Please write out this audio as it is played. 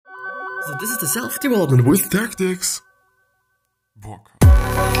So this is the self-development with tactics book.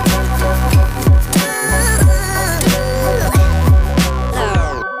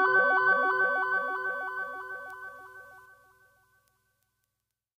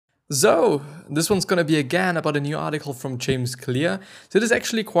 So, this one's gonna be again about a new article from James Clear. So it is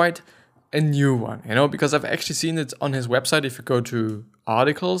actually quite a new one, because I've actually seen it on his website. If you go to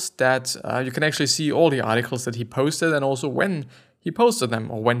articles, that you can actually see all the articles that he posted and also when he posted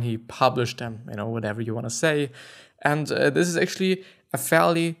them or when he published them, whatever you want to say. And this is actually a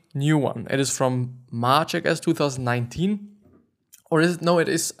fairly new one. It is from March, I guess, 2019. Or is it? No, it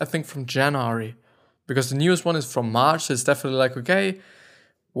is, I think, from January. Because the newest one is from March, so it's definitely like, okay,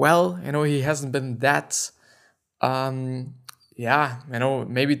 well, he hasn't been that,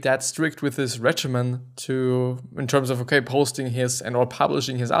 maybe that strict with his regimen in terms of, posting his or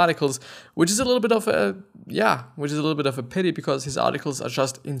publishing his articles, which is a little bit of a pity because his articles are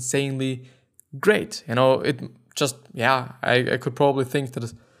just insanely great. I could probably think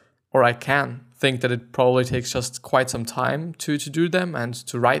that, or I can think that it probably takes just quite some time to do them and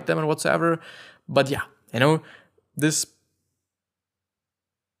to write them and whatsoever. But this,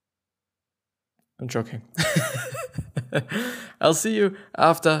 I'm joking. I'll see you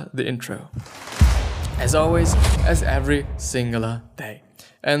after the intro. As always, as every singular day.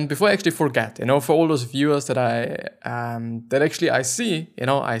 And before I actually forget, for all those viewers that I see,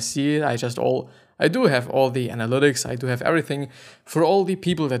 I do have all the analytics, I do have everything. For all the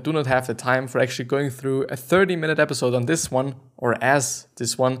people that do not have the time for actually going through a 30-minute episode on this one, or as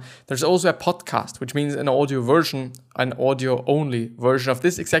this one, there's also a podcast, which means an audio-only version of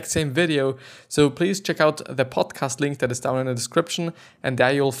this exact same video. So please check out the podcast link that is down in the description, and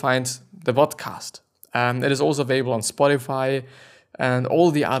there you'll find the podcast. It is also available on Spotify and all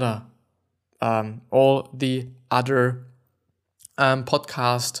the other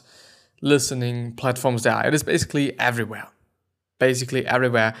podcast listening platforms there. It is basically everywhere.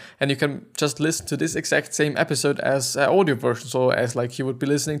 And you can just listen to this exact same episode as an audio version, so as like you would be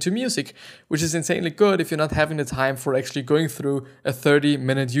listening to music, which is insanely good if you're not having the time for actually going through a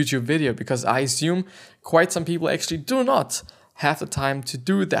 30-minute YouTube video, because I assume quite some people actually do not have the time to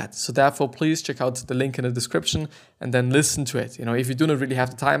do that. So therefore, please check out the link in the description and then listen to it. If you do not really have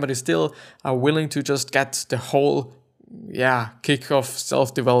the time, but you still are willing to just get the whole kick of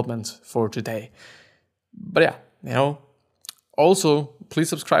self-development for today. But also please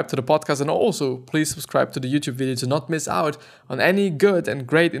subscribe to the podcast, and also please subscribe to the YouTube video to not miss out on any good and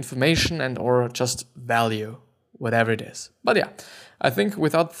great information and or just value, whatever it is. But I think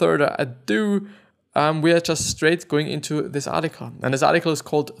without further ado, we are just straight going into this article. And this article is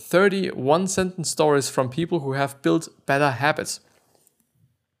called 30 one-sentence stories from people who have built better habits.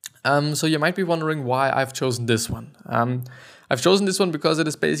 So you might be wondering why I've chosen this one. I've chosen this one because it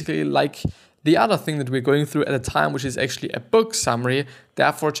is basically like the other thing that we're going through at a time, which is actually a book summary.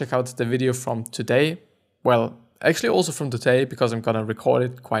 Therefore, check out the video from today. Well, actually also from today, because I'm gonna record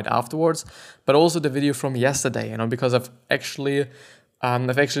it quite afterwards, but also the video from yesterday, because I've actually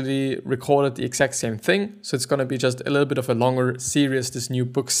recorded the exact same thing. So it's gonna be just a little bit of a longer series, this new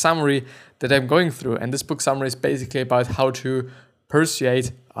book summary that I'm going through. And this book summary is basically about how to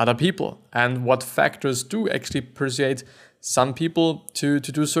persuade other people and what factors do actually persuade some people to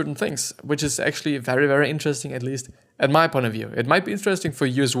do certain things, which is actually very, very interesting, at least at my point of view. It might be interesting for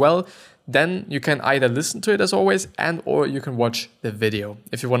you as well. Then you can either listen to it as always or you can watch the video.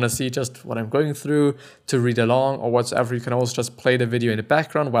 If you want to see just what I'm going through, to read along or whatsoever, you can also just play the video in the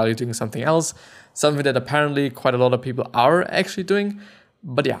background while you're doing something else. Something that apparently quite a lot of people are actually doing.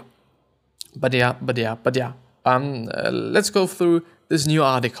 Let's go through this new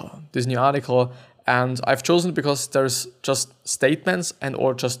article. And I've chosen it because there's just statements and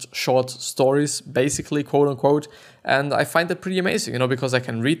or just short stories, basically, quote unquote. And I find that pretty amazing, because I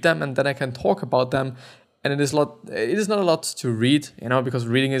can read them and then I can talk about them. And it is not a lot to read, because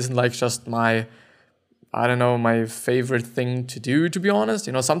reading isn't like just my favorite thing to do, to be honest.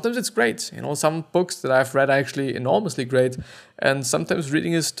 Sometimes it's great. Some books that I've read are actually enormously great. And sometimes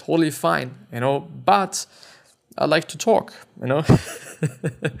reading is totally fine, but I like to talk,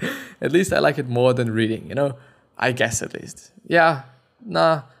 At least I like it more than reading, I guess at least. I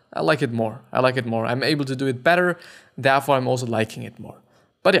like it more. I'm able to do it better. Therefore, I'm also liking it more.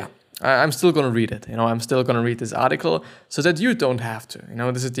 But I'm still going to read it. I'm still going to read this article so that you don't have to.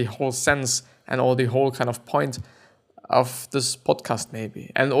 This is the whole sense and all the whole kind of point of this podcast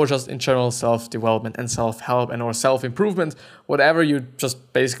maybe. And or just in general self-development and self-help and or self-improvement, whatever you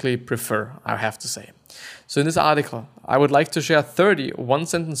just basically prefer, I have to say. So in this article, I would like to share 30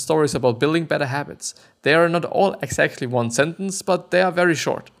 one-sentence stories about building better habits. They are not all exactly one sentence, but they are very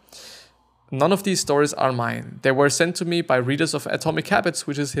short. None of these stories are mine. They were sent to me by readers of Atomic Habits,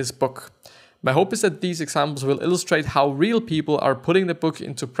 which is his book. My hope is that these examples will illustrate how real people are putting the book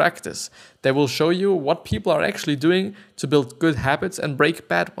into practice. They will show you what people are actually doing to build good habits and break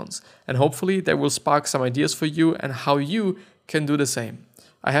bad ones. And hopefully they will spark some ideas for you and how you can do the same.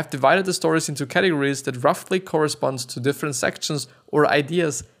 I have divided the stories into categories that roughly correspond to different sections or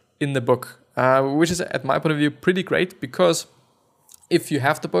ideas in the book, which is, at my point of view, pretty great, because if you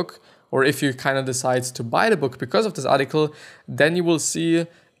have the book, or if you kind of decide to buy the book because of this article, then you will see,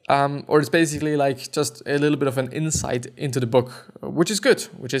 or it's basically like just a little bit of an insight into the book, which is good,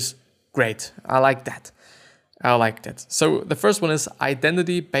 which is great. I like that. So the first one is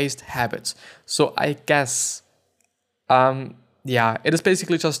identity-based habits. So I guess, it is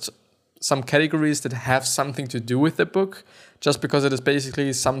basically just some categories that have something to do with the book, just because it is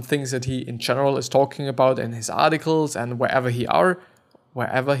basically some things that he in general is talking about in his articles and wherever he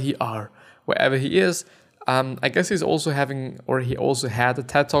is. I guess he's also having, or he also had a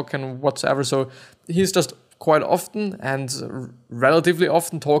TED Talk and whatsoever. So he's just quite often and relatively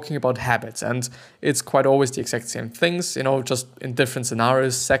often talking about habits, and it's quite always the exact same things, just in different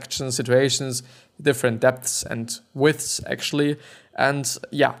scenarios, sections, situations, different depths and widths actually. And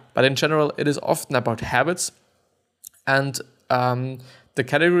but in general, it is often about habits. And the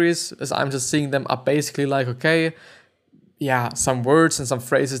categories, as I'm just seeing them, are basically like, some words and some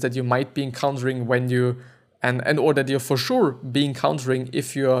phrases that you might be encountering when you, or that you're for sure be encountering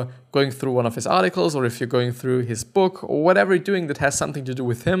if you're going through one of his articles, or if you're going through his book, or whatever you're doing that has something to do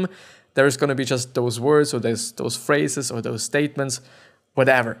with him. There's going to be just those words, or there's those phrases, or those statements,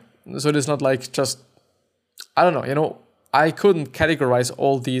 whatever. So it is not like just, I don't know, I couldn't categorize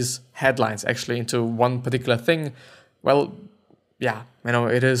all these headlines actually into one particular thing. Well,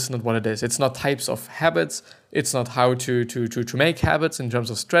 it is not what it is. It's not types of habits. It's not how to make habits in terms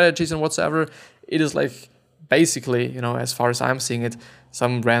of strategies and whatsoever. It is like basically, as far as I'm seeing it,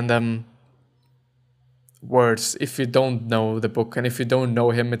 some random words. If you don't know the book and if you don't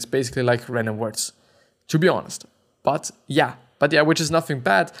know him, it's basically like random words, to be honest. But which is nothing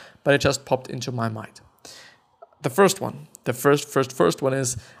bad, but it just popped into my mind. The first one, the first one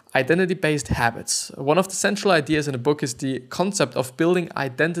is identity-based habits. One of the central ideas in the book is the concept of building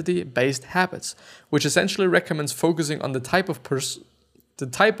identity-based habits, which essentially recommends focusing on the type of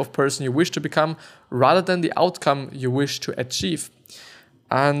person you wish to become rather than the outcome you wish to achieve.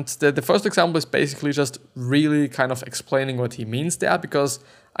 And the first example is basically just really kind of explaining what he means there, because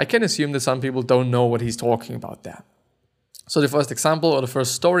I can assume that some people don't know what he's talking about there. So the first example, or the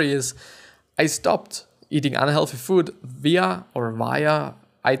first story, is I stopped eating unhealthy food via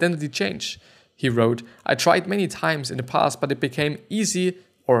identity change. He wrote, I tried many times in the past, but it became easy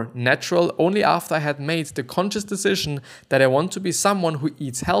or natural only after I had made the conscious decision that I want to be someone who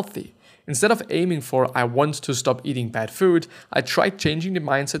eats healthy. Instead of aiming for I want to stop eating bad food, I tried changing the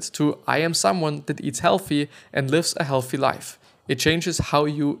mindset to I am someone that eats healthy and lives a healthy life. It changes how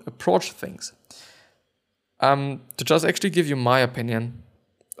you approach things. To just actually give you my opinion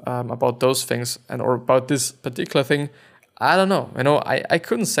about those things or about this particular thing, I don't know. I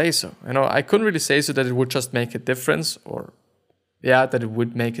couldn't say so. I couldn't really say so that it would just make a difference, or that it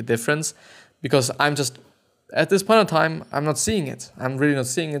would make a difference, because I'm just, at this point in time, I'm not seeing it. I'm really not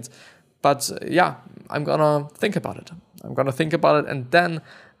seeing it. But I'm gonna think about it. And then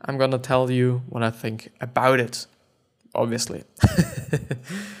I'm gonna tell you what I think about it, obviously.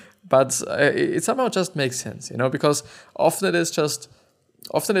 But it somehow just makes sense, because often it is just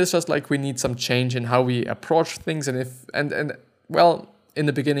like we need some change in how we approach things, and in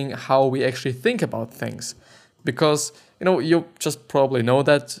the beginning, how we actually think about things. Because, you just probably know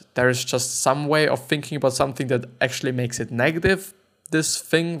that there is just some way of thinking about something that actually makes it negative, this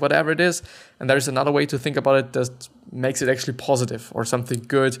thing, whatever it is. And there is another way to think about it that makes it actually positive or something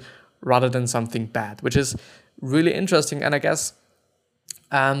good rather than something bad, which is really interesting. And I guess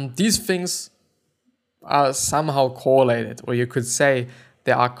these things are somehow correlated, or you could say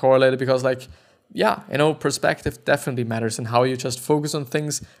they are correlated, because perspective definitely matters, and how you just focus on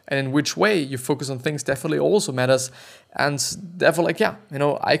things and in which way you focus on things definitely also matters. And therefore,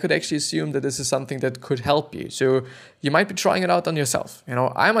 I could actually assume that this is something that could help you. So you might be trying it out on yourself.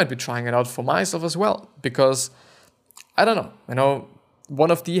 I might be trying it out for myself as well, because I don't know,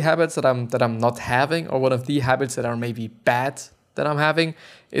 one of the habits that I'm not having, or one of the habits that are maybe bad that I'm having,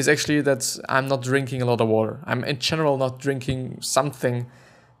 is actually that I'm not drinking a lot of water. I'm in general not drinking something,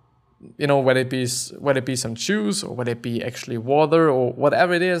 whether it be some juice, or whether it be actually water, or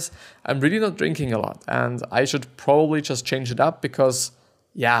whatever it is. I'm really not drinking a lot, and I should probably just change it up, because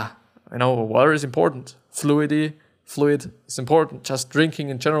water is important. Fluidity fluid is important. Just drinking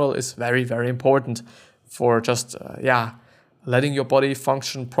in general is very, very important for just, letting your body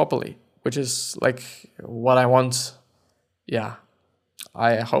function properly, which is like what I want. Yeah,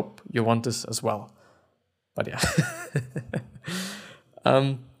 I hope you want this as well. But yeah.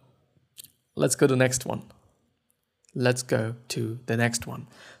 Let's go to the next one.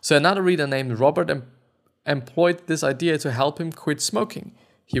 So another reader named Robert employed this idea to help him quit smoking.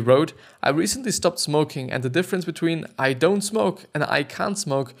 He wrote, "I recently stopped smoking, and the difference between I don't smoke and I can't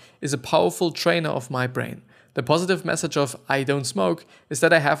smoke is a powerful trainer of my brain. The positive message of I don't smoke is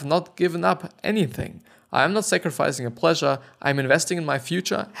that I have not given up anything. I am not sacrificing a pleasure. I am investing in my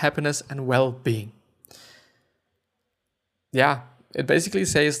future, happiness, and well-being." Yeah, it basically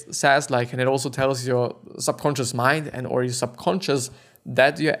says like, and it also tells your subconscious mind or your subconscious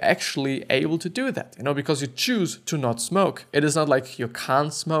that you're actually able to do that, because you choose to not smoke. It is not like you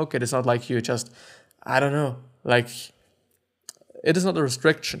can't smoke. It is not like you just, it is not a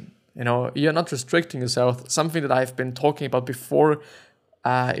restriction. You're not restricting yourself. Something that I've been talking about before.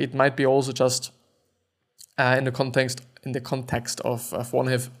 It might be also just in the context of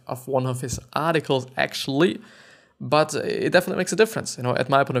one of his articles actually, but it definitely makes a difference. At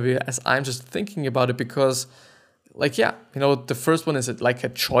my point of view, as I'm just thinking about it, because the first one is like a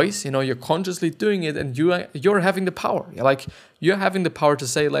choice. You're consciously doing it, and you're having the power. You're having the power to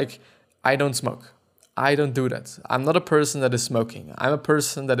say like, I don't smoke. I don't do that. I'm not a person that is smoking. I'm a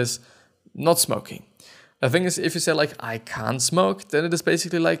person that is not smoking. The thing is, if you say like, I can't smoke, then it is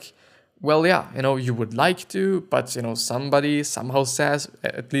basically like, well, yeah, you would like to, but, somebody somehow says,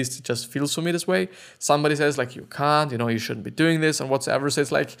 at least it just feels for me this way. Somebody says like, you can't, you shouldn't be doing this and whatsoever. So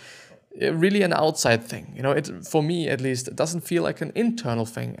it's like really an outside thing. It, for me, at least, it doesn't feel like an internal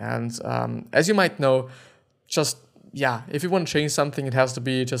thing. And as you might know, if you want to change something, it has to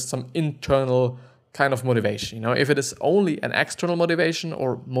be just some internal kind of motivation. If it is only an external motivation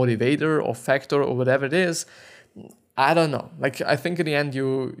or motivator or factor or whatever it is, I don't know. I think in the end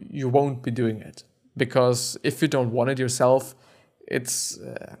you won't be doing it, because if you don't want it yourself, it's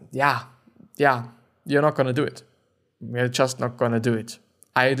you're not gonna do it. You're just not gonna do it.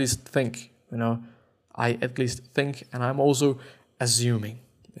 I at least think, and I'm also assuming.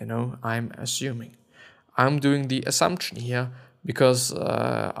 I'm assuming. I'm doing the assumption here because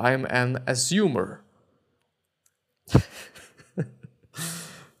I'm an assumer.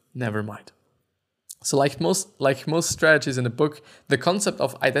 Never mind. So like most strategies in the book, the concept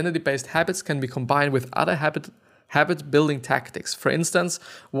of identity-based habits can be combined with other habit-building tactics. For instance,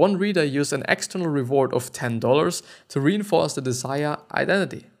 one reader used an external reward of $10 to reinforce the desired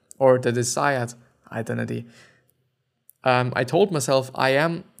identity. I told myself I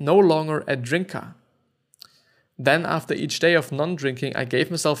am no longer a drinker. Then after each day of non-drinking, I gave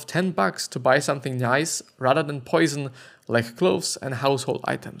myself $10 to buy something nice rather than poison like clothes and household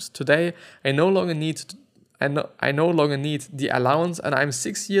items. Today, I no longer need the allowance, and I'm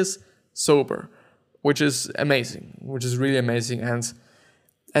 6 years sober, which is amazing, which is really amazing. And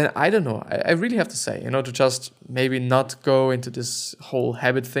I don't know, I really have to say, to just maybe not go into this whole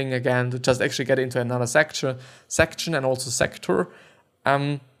habit thing again, to just actually get into another section and also sector.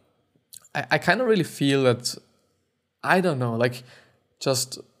 I kind of really feel that, I don't know,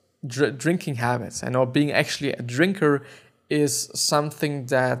 just drinking habits. I know being actually a drinker is something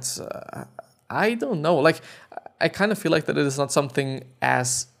that I don't know. I kind of feel like that it is not something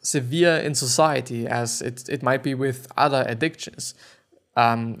as severe in society as it might be with other addictions.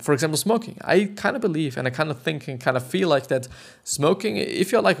 For example, smoking. I kind of believe and I kind of think and kind of feel like that smoking,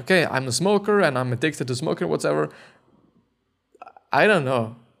 if you're like, okay, I'm a smoker and I'm addicted to smoking, whatever, I don't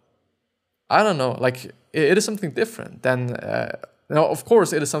know. It is something different than, of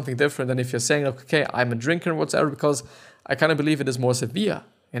course, it is something different than if you're saying, okay, I'm a drinker, whatever, because I kind of believe it is more severe.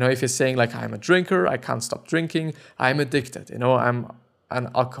 If you're saying, I'm a drinker, I can't stop drinking, I'm addicted, I'm an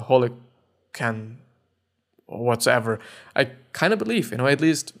alcoholic, or whatsoever. I kind of believe, at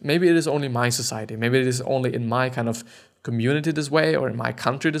least maybe it is only my society, maybe it is only in my kind of community this way or in my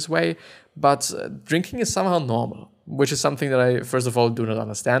country this way, but drinking is somehow normal, which is something that I, first of all, do not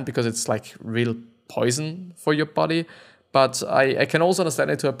understand, because it's like real poison for your body. But I can also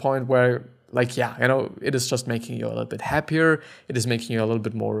understand it to a point where, it is just making you a little bit happier. It is making you a little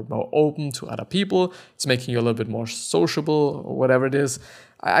bit more open to other people. It's making you a little bit more sociable, or whatever it is.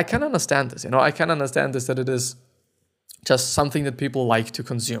 I can understand this. I can understand this, that it is just something that people like to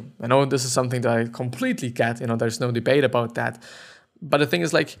consume. This is something that I completely get. There's no debate about that. But the thing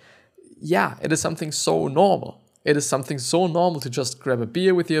is, it is something so normal. It is something so normal to just grab a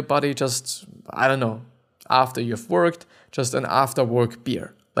beer with your buddy, just, I don't know, after you've worked, just an after work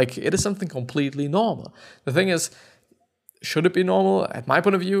beer. It is something completely normal. The thing is, should it be normal? At my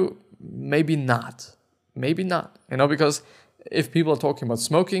point of view, maybe not. Maybe not, because if people are talking about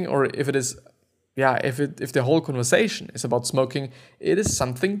smoking, or if it is, if the whole conversation is about smoking, it is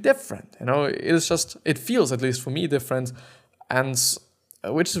something different, it is just, it feels, at least for me, different, and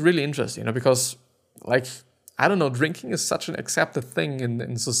which is really interesting, because, like, I don't know, drinking is such an accepted thing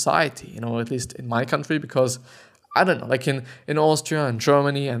in society, at least in my country, because, I don't know, like in Austria and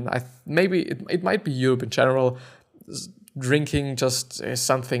Germany, and maybe it might be Europe in general, drinking just is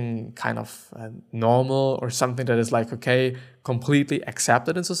something kind of normal, or something that is like, okay, completely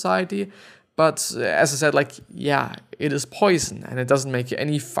accepted in society. But as I said, like, yeah, it is poison, and it doesn't make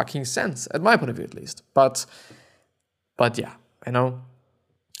any fucking sense, at my point of view at least. But yeah, and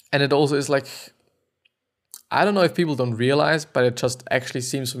it also is like, I don't know if people don't realize, but it just actually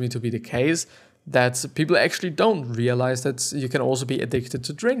seems for me to be the case, that people actually don't realize that you can also be addicted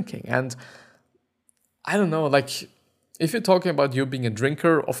to drinking. And I don't know, like, if you're talking about you being a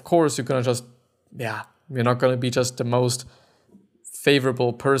drinker, of course you're gonna just, you're not gonna be just the most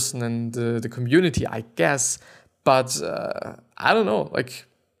favorable person in the community, I guess. But I don't know, like,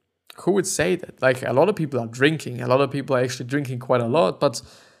 who would say that? Like, a lot of people are drinking. A lot of people are actually drinking quite a lot. But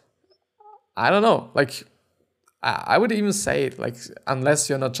I don't know, like, I would even say, like, unless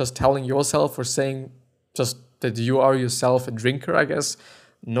you're not just telling yourself or saying just that you are yourself a drinker, I guess,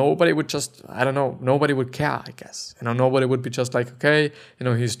 nobody would just, I don't know, nobody would care, I guess. Nobody would be just like, okay,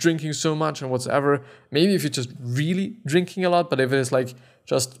 he's drinking so much and whatever. Maybe if you're just really drinking a lot, but if it is like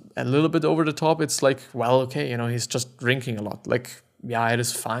just a little bit over the top, it's like, well, okay, he's just drinking a lot. Like, yeah, it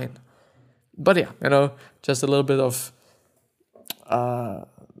is fine. But yeah, just a little bit of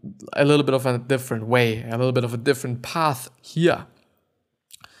a different way, a little bit of a different path here.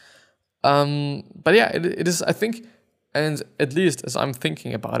 But yeah, it is, I think, and at least as I'm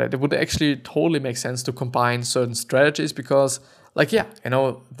thinking about it, it would actually totally make sense to combine certain strategies, because, like,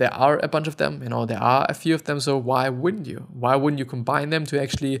 there are a bunch of them, there are a few of them, so why wouldn't you? Why wouldn't you combine them to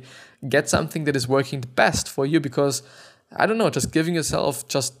actually get something that is working the best for you? Because, I don't know, just giving yourself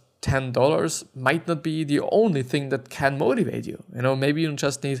just $10 might not be the only thing that can motivate you. Maybe you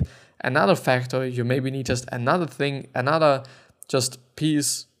just need another factor, you maybe need just another thing, another just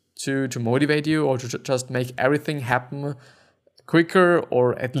piece to motivate you, or to just make everything happen quicker,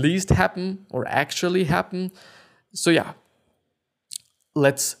 or at least happen, or actually happen. So yeah,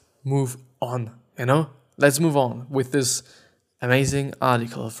 let's move on, Let's move on with this amazing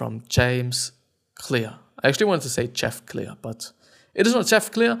article from James Clear. I actually wanted to say Jeff Clear, but it is not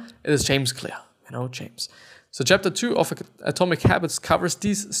Jeff Clear, it is James Clear, James. So chapter 2 of Atomic Habits covers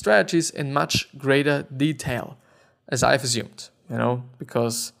these strategies in much greater detail, as I've assumed,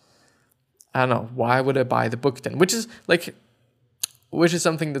 because I don't know, why would I buy the book then? Which is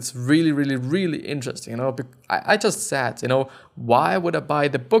something that's really, really, really interesting, I just said, why would I buy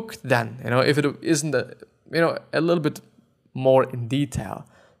the book then? If it isn't a little bit more in detail,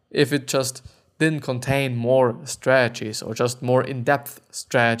 if it just didn't contain more strategies, or just more in-depth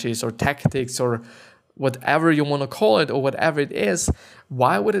strategies, or tactics, or whatever you want to call it, or whatever it is,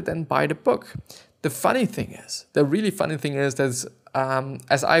 why would it then buy the book? The really funny thing is that,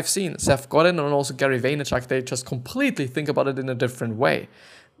 as I've seen, Seth Godin and also Gary Vaynerchuk, they just completely think about it in a different way.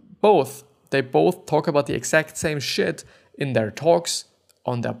 They both talk about the exact same shit in their talks,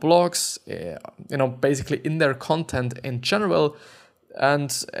 on their blogs, basically in their content in general,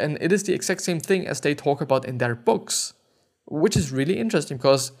 and it is the exact same thing as they talk about in their books, which is really interesting,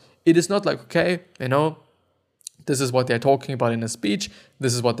 because it is not like, okay, this is what they're talking about in a speech,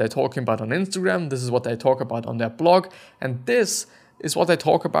 this is what they're talking about on Instagram, this is what they talk about on their blog, and this is what they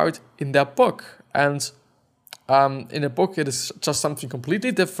talk about in their book. And in a book, it is just something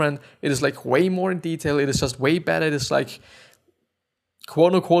completely different. It is like way more in detail. It is just way better. It is like,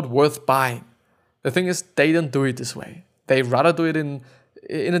 quote unquote, worth buying. The thing is, they don't do it this way. They rather do it in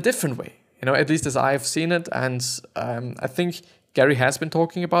a different way, at least as I've seen it. And I think Gary has been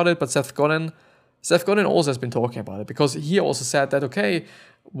talking about it, but Seth Godin also has been talking about it, because he also said that, okay,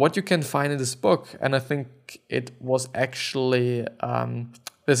 what you can find in this book, and I think it was actually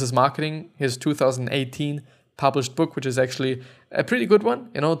This Is Marketing, his 2018 published book, which is actually a pretty good one.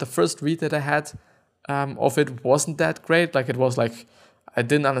 The first read that I had of it wasn't that great. Like, it was like, I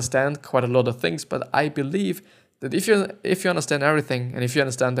didn't understand quite a lot of things, but I believe that if you understand everything, and if you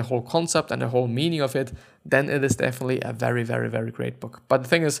understand the whole concept and the whole meaning of it, then it is definitely a very, very, very great book. But the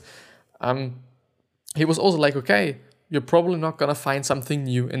thing is, he was also like, okay, you're probably not going to find something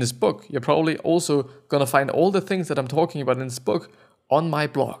new in this book. You're probably also going to find all the things that I'm talking about in this book on my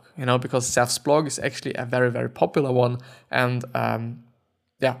blog, because Seth's blog is actually a very, very popular one. And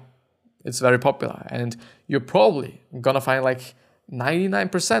It's very popular, and you're probably gonna find like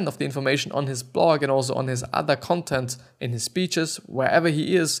 99% of the information on his blog and also on his other content in his speeches, wherever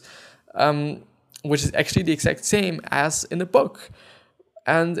he is, which is actually the exact same as in a book.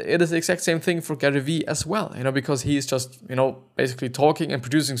 And it is the exact same thing for Gary Vee as well, because he's just, basically talking and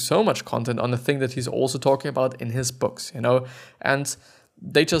producing so much content on the thing that he's also talking about in his books, and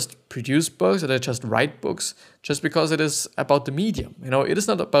they just produce books or they just write books just because it is about the medium. It is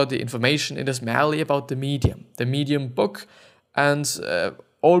not about the information, it is merely about the medium book. And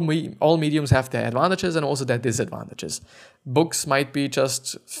all mediums have their advantages and also their disadvantages. Books might be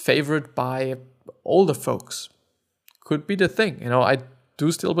just favored by older folks. Could be the thing. I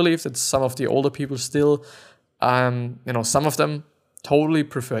do still believe that some of the older people still, some of them totally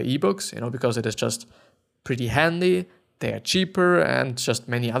prefer ebooks, because it is just pretty handy, they are cheaper, and just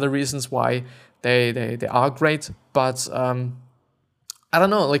many other reasons why they are great. But I don't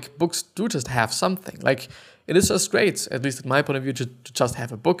know, like books do just have something. Like it is just great, at least in my point of view, to just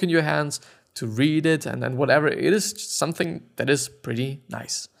have a book in your hands, to read it, and then whatever. It is something that is pretty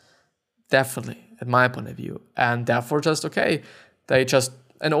nice. Definitely, in my point of view. And therefore just, okay,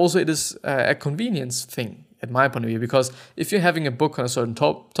 and also it is a convenience thing, in my point of view, because if you're having a book on a certain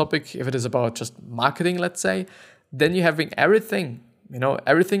topic, if it is about just marketing, let's say, then you're having everything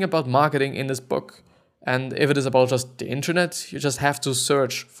about marketing in this book. And if it is about just the internet, you just have to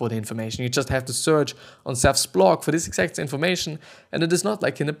search for the information. You just have to search on Seth's blog for this exact information. And it is not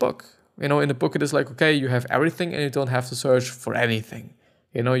like in a book. In a book, it is like, okay, you have everything and you don't have to search for anything.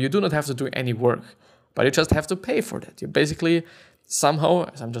 You do not have to do any work, but you just have to pay for that. You basically somehow,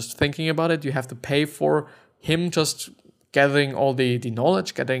 as I'm just thinking about it, you have to pay for him just gathering all the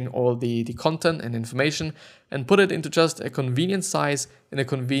knowledge, getting all the content and information, and put it into just a convenient size, in a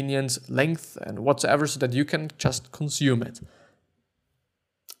convenient length and whatsoever, so that you can just consume it.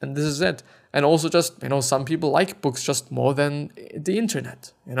 And this is it. And also just, some people like books just more than the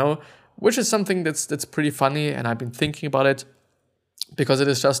internet, which is something that's pretty funny, and I've been thinking about it, because it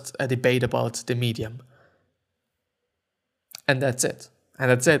is just a debate about the medium. And that's it.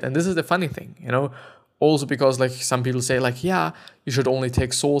 And this is the funny thing, Also because like some people say like, yeah, you should only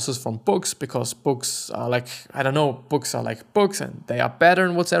take sources from books because books are like, books are like books and they are better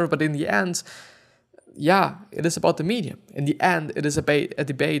and whatever. But in the end, yeah, it is about the medium. In the end, it is a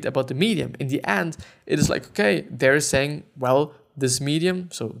debate about the medium. In the end, it is like, okay, they're saying, well, this medium,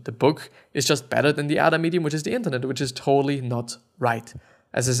 so the book, is just better than the other medium, which is the internet, which is totally not right.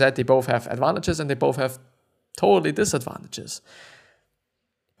 As I said, they both have advantages and they both have totally disadvantages.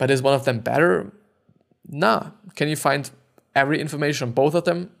 But is one of them better? Nah. Can you find every information on both of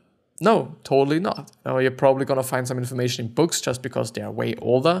them? No, totally not. You're probably going to find some information in books just because they are way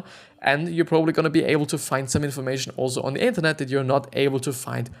older, and you're probably going to be able to find some information also on the internet that you're not able to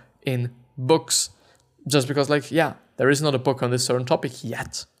find in books. Just because, there is not a book on this certain topic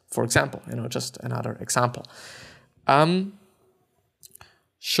yet, for example, just another example.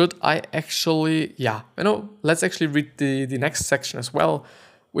 Should I actually, let's actually read the next section as well,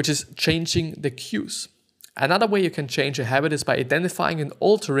 which is changing the cues. Another way you can change a habit is by identifying and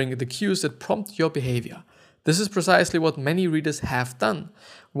altering the cues that prompt your behavior. This is precisely what many readers have done.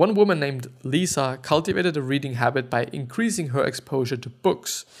 One woman named Lisa cultivated a reading habit by increasing her exposure to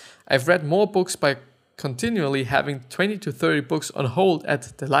books. I've read more books by continually having 20 to 30 books on hold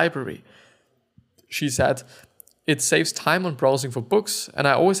at the library. She said, it saves time on browsing for books, and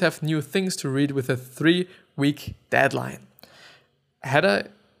I always have new things to read with a 3-week deadline. Heather,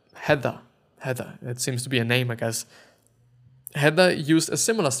 it seems to be a name, I guess. Heather used a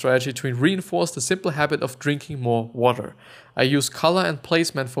similar strategy to reinforce the simple habit of drinking more water. I use color and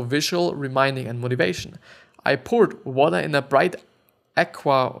placement for visual reminding and motivation. I poured water in a bright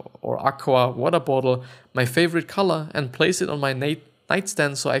aqua water bottle, my favorite color, and placed it on my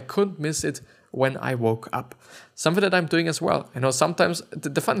nightstand so I couldn't miss it when I woke up. Something that I'm doing as well. Sometimes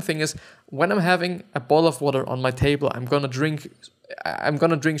the fun thing is when I'm having a bottle of water on my table, I'm gonna drink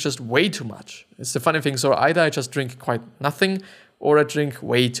just way too much. It's the funny thing. So either I just drink quite nothing or I drink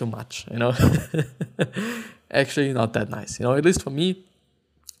way too much, Actually not that nice, at least for me.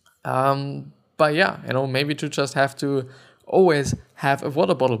 But yeah, maybe to just have to always have a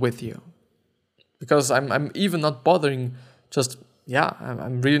water bottle with you. Because I'm even not bothering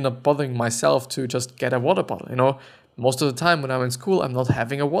I'm really not bothering myself to just get a water bottle, Most of the time when I'm in school, I'm not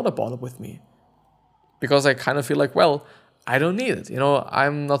having a water bottle with me. Because I kind of feel like, well, I don't need it.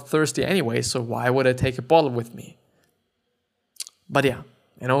 I'm not thirsty anyway, so why would I take a bottle with me? But yeah,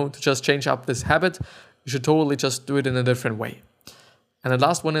 to just change up this habit, you should totally just do it in a different way. And the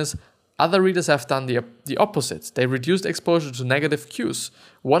last one is Other readers have done the opposite. They reduced exposure to negative cues.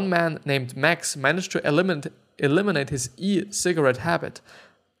 One man named Max managed to eliminate his e-cigarette habit.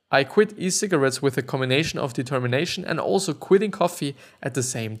 I quit e-cigarettes with a combination of determination and also quitting coffee at the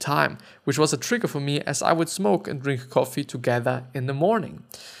same time, which was a trigger for me as I would smoke and drink coffee together in the morning,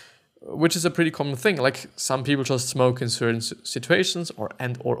 which is a pretty common thing. Like some people just smoke in certain situations or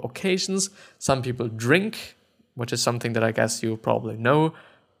occasions. Some people drink, which is something that I guess you probably know,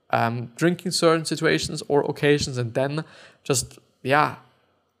 drinking certain situations or occasions, and then just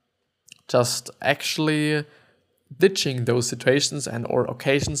actually ditching those situations and or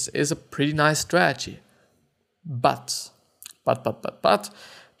occasions is a pretty nice strategy. But,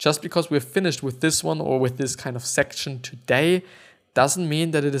 just because we're finished with this one or with this kind of section today, doesn't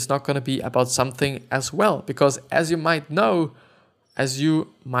mean that it is not going to be about something as well. Because as you might know,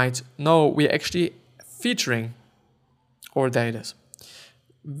 we're actually featuring, or there it is.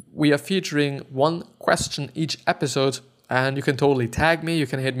 We are featuring one question each episode, and you can totally tag me. You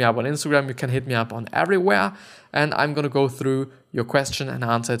can hit me up on Instagram. You can hit me up on everywhere. And I'm going to go through your question and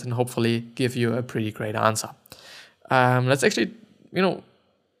answer it and hopefully give you a pretty great answer. Let's actually, I'm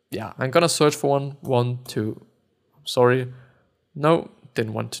going to search for one, two. Sorry. No,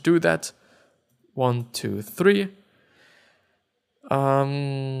 didn't want to do that. 1, 2, 3.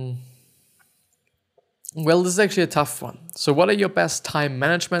 Well, this is actually a tough one. So what are your best time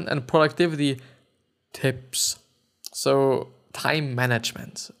management and productivity tips? So time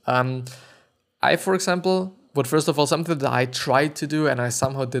management. I, for example, would first of all, something that I tried to do and I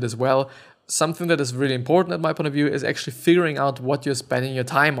somehow did as well, something that is really important at my point of view is actually figuring out what you're spending your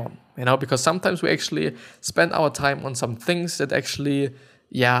time on, because sometimes we actually spend our time on some things that actually,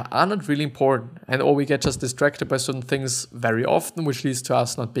 are not really important, or we get just distracted by certain things very often, which leads to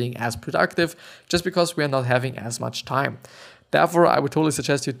us not being as productive just because we are not having as much time. Therefore, I would totally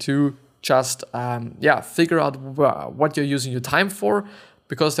suggest you to just, figure out what you're using your time for,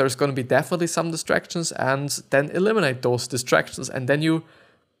 because there's going to be definitely some distractions, and then eliminate those distractions, and then you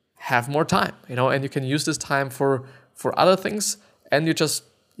have more time, and you can use this time for other things, and you're just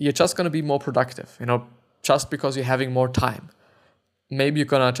going to be more productive, just because you're having more time. Maybe you're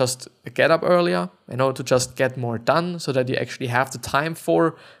going to just get up earlier, to just get more done, so that you actually have the time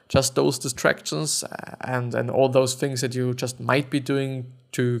for just those distractions and all those things that you just might be doing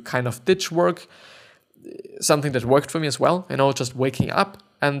to kind of ditch work. Something that worked for me as well, just waking up,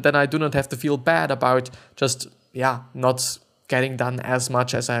 and then I do not have to feel bad about just, not getting done as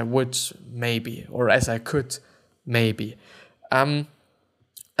much as I would maybe, or as I could maybe. I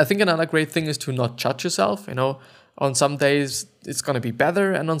think another great thing is to not judge yourself, on some days it's going to be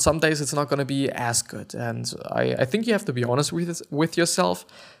better, and on some days it's not going to be as good. And I think you have to be honest with yourself,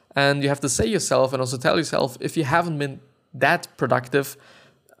 and you have to say yourself and also tell yourself if you haven't been that productive,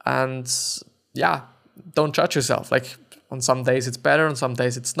 and don't judge yourself. Like on some days it's better, on some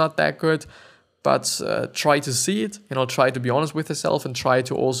days it's not that good, but try to see it, try to be honest with yourself, and try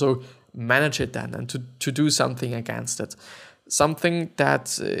to also manage it then, and to do something against it. Something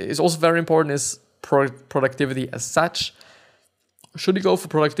that is also very important is productivity as such. Should you go for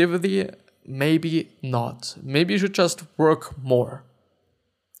productivity? Maybe not. Maybe you should just work more,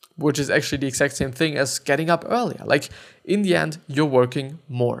 which is actually the exact same thing as getting up earlier. Like in the end, you're working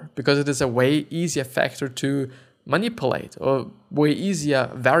more because it is a way easier factor to manipulate, or way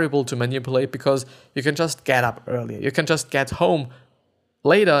easier variable to manipulate, because you can just get up earlier. You can just get home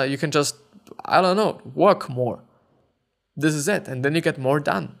later. You can just, work more. This is it. And then you get more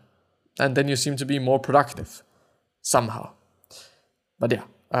done. And then you seem to be more productive somehow. But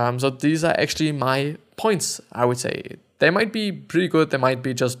so these are actually my points, I would say. They might be pretty good. They might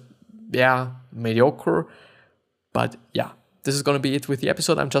be just, mediocre. But this is going to be it with the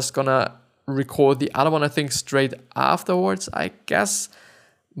episode. I'm just going to record the other one, I think, straight afterwards, I guess.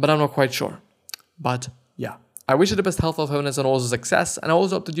 But I'm not quite sure. But I wish you the best health, of happiness, and also success. And I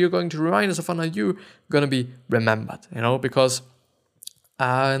also hope that you're going to remind yourself on how you're going to be remembered, because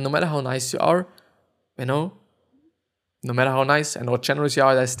no matter how nice you are, no matter how nice and how generous you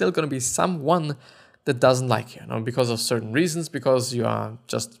are, there's still going to be someone that doesn't like you, because of certain reasons, because you are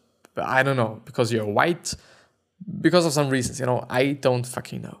just, because you're white, because of some reasons, I don't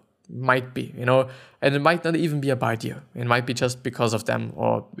fucking know. Might be, and it might not even be about you. It might be just because of them,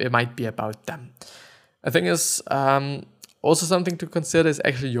 or it might be about them. The thing is, also something to consider is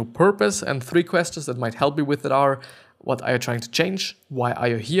actually your purpose, and 3 questions that might help you with it are: what are you trying to change? Why are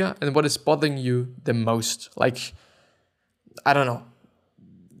you here? And what is bothering you the most? Like, I don't know.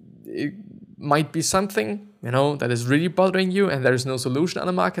 It might be something, that is really bothering you, and there is no solution on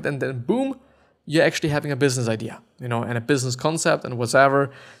the market, and then boom, you're actually having a business idea, and a business concept and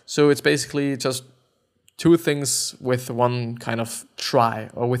whatever. So it's basically just two things with one kind of try,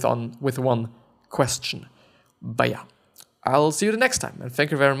 or with one question. But yeah, I'll see you the next time, and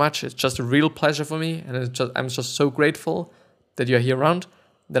thank you very much. It's just a real pleasure for me, and I'm just so grateful that you're here around,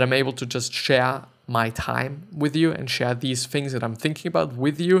 that I'm able to just share my time with you and share these things that I'm thinking about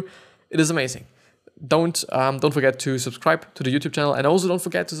with you. It is amazing. Don't forget to subscribe to the YouTube channel, and also don't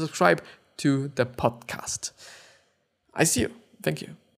forget to subscribe to the podcast. I see you. Thank you.